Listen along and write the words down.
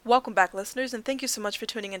Welcome back, listeners, and thank you so much for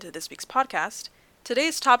tuning into this week's podcast.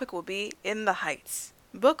 Today's topic will be In the Heights,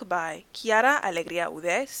 book by Kiara Alegria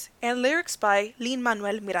Udes and lyrics by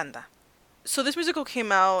Lin-Manuel Miranda. So this musical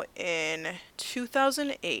came out in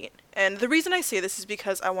 2008, and the reason I say this is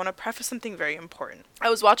because I want to preface something very important. I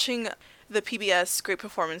was watching the PBS Great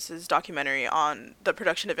Performances documentary on the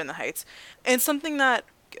production of In the Heights, and something that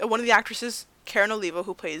one of the actresses, Karen Olivo,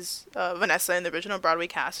 who plays Vanessa in the original Broadway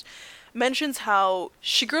cast, mentions how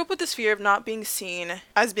she grew up with this fear of not being seen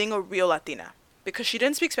as being a real Latina because she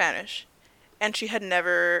didn't speak Spanish and she had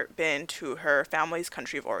never been to her family's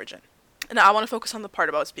country of origin. And I want to focus on the part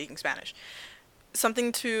about speaking Spanish.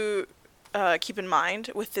 Something to keep in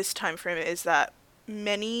mind with this time frame is that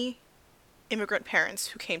many immigrant parents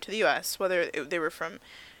who came to the U.S., whether they were from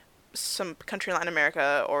some country in Latin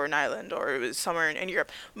America or an island or it was somewhere in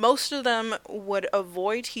Europe, most of them would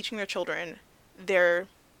avoid teaching their children their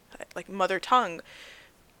mother tongue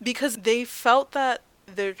because they felt that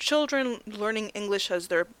their children learning English as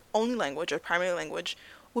their only language or primary language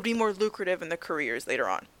would be more lucrative in their careers later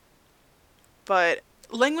on. But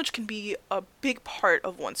language can be a big part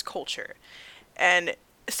of one's culture. And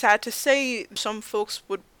sad to say, some folks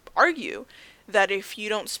would argue that if you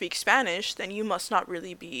don't speak Spanish, then you must not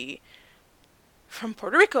really be from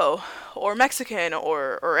Puerto Rico or Mexican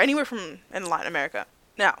or anywhere in Latin America.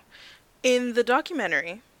 Now, in the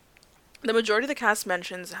documentary, the majority of the cast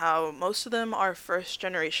mentions how most of them are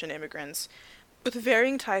first-generation immigrants with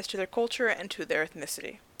varying ties to their culture and to their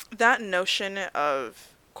ethnicity. That notion of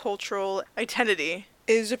cultural identity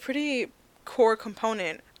is a pretty core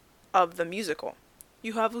component of the musical.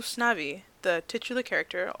 You have Usnavi, the titular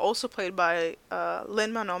character, also played by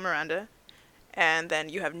Lin-Manuel Miranda, and then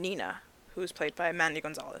you have Nina, who's played by Mandy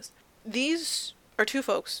Gonzalez. These are two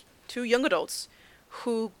folks, two young adults,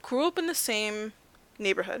 who grew up in the same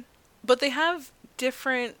neighborhood, but they have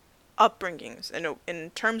different upbringings in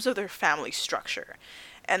terms of their family structure.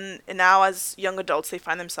 And now as young adults, they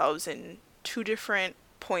find themselves in two different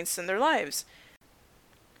points in their lives.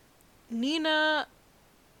 Nina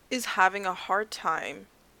is having a hard time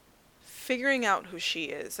figuring out who she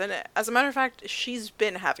is. And as a matter of fact, she's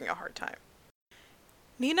been having a hard time.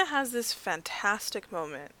 Nina has this fantastic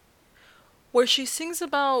moment where she sings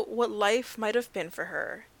about what life might have been for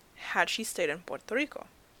her had she stayed in Puerto Rico.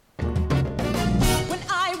 When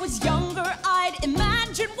I was younger, I'd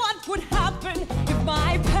imagine what would happen if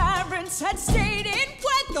my parents had stayed in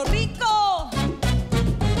Puerto Rico.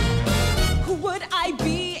 Who would I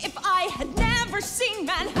be if I had never seen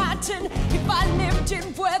Manhattan? If I lived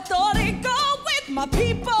in Puerto Rico with my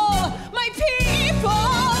people, my people.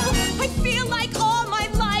 I feel like all my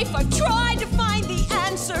life I've tried to find the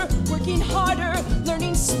answer, working harder,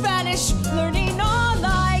 learning Spanish, learning all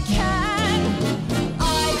I can.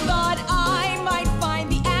 I thought I might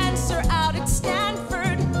find the answer out at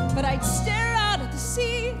Stanford, but I'd stare out at the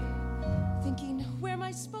sea, thinking, where am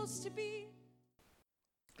I supposed to be?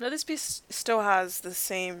 Now this piece still has the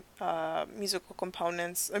same musical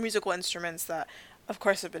components, or musical instruments that, of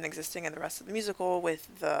course, have been existing in the rest of the musical,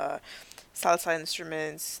 with the salsa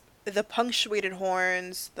instruments, the punctuated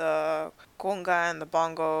horns, the conga and the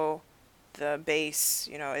bongo, the bass.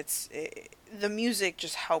 The music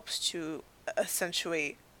just helps to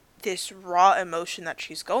accentuate this raw emotion that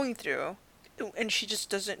she's going through, and she just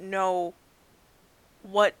doesn't know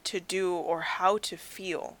what to do or how to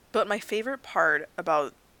feel. But my favorite part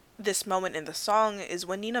about this moment in the song is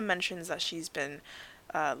when Nina mentions that she's been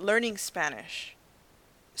learning Spanish.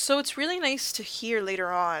 So it's really nice to hear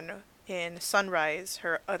later on in Sunrise,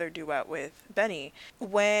 her other duet with Benny,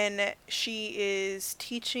 when she is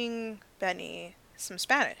teaching Benny some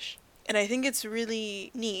Spanish. And I think it's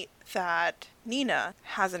really neat that Nina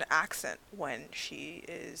has an accent when she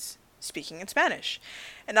is speaking in Spanish.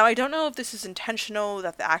 And now I don't know if this is intentional,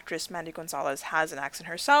 that the actress Mandy Gonzalez has an accent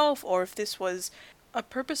herself, or if this was a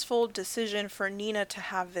purposeful decision for Nina to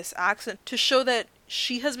have this accent to show that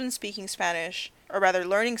she has been speaking Spanish, or rather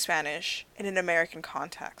learning Spanish, in an American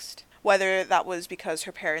context. Whether that was because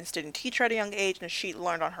her parents didn't teach her at a young age and she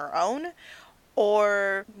learned on her own,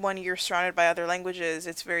 or when you're surrounded by other languages,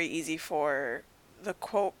 it's very easy for the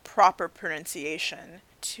quote proper pronunciation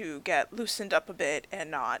to get loosened up a bit and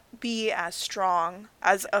not be as strong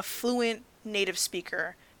as a fluent native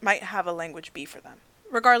speaker might have a language be for them.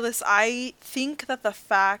 Regardless, I think that the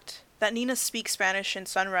fact that Nina speaks Spanish in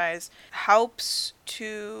Sunrise helps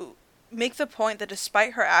to make the point that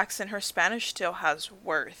despite her accent, her Spanish still has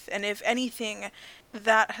worth. And if anything,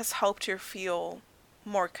 that has helped her feel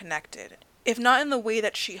more connected. If not in the way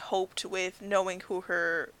that she hoped with knowing who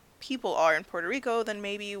her people are in Puerto Rico than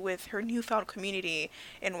maybe with her newfound community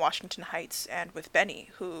in Washington Heights and with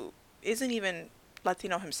Benny, who isn't even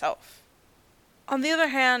Latino himself. On the other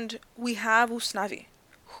hand, we have Usnavi,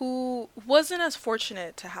 who wasn't as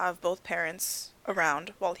fortunate to have both parents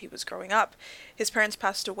around while he was growing up. His parents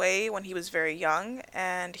passed away when he was very young,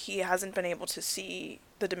 and he hasn't been able to see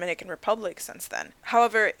the Dominican Republic since then.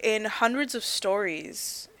 However, in hundreds of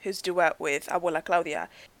stories, his duet with Abuela Claudia,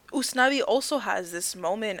 Usnavi also has this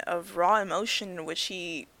moment of raw emotion in which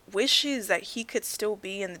he wishes that he could still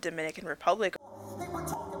be in the Dominican Republic. They were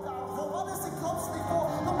talking about how honest and closely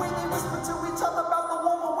for the way they whispered to each other about the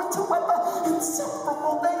warmer winter weather.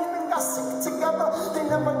 Inseparable, they even got sick together. They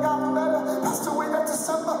never got better. Passed away that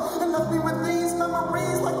December and left me with these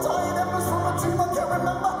memories like tired embers from a dream I can't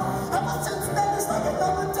remember. Ever since then, it's like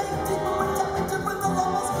another day deeper and tapping different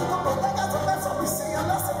dilemmas. But both I got to mess up, we see a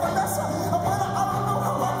lesson for lesson. I don't know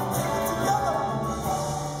how long we keep it together.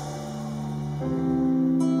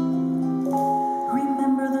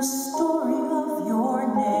 Remember the story of your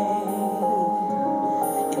name.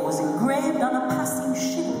 It was engraved on a passing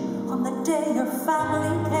ship on the day your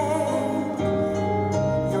family came.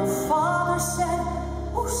 Your father said,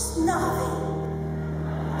 Usnavi.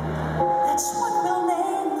 That's what we'll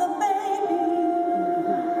name the baby.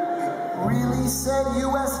 Really said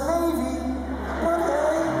U.S. Navy. But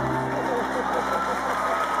hey,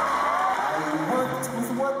 I worked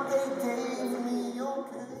with what they gave me,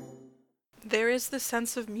 okay? There is this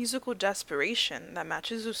sense of musical desperation that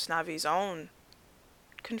matches Usnavi's own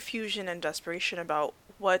confusion and desperation about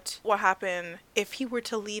what will happen if he were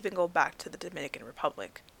to leave and go back to the Dominican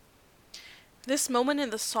Republic. This moment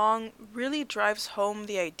in the song really drives home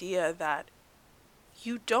the idea that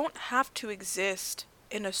you don't have to exist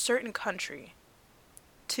in a certain country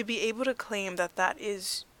to be able to claim that that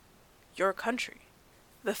is your country.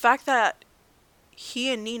 The fact that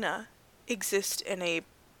he and Nina exist in a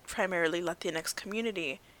primarily Latinx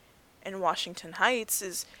community in Washington Heights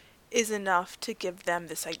is enough to give them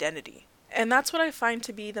this identity. And that's what I find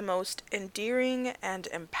to be the most endearing and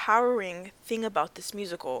empowering thing about this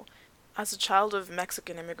musical. As a child of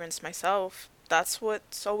Mexican immigrants myself, that's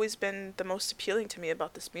what's always been the most appealing to me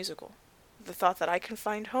about this musical. The thought that I can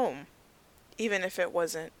find home, even if it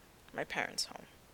wasn't my parents' home.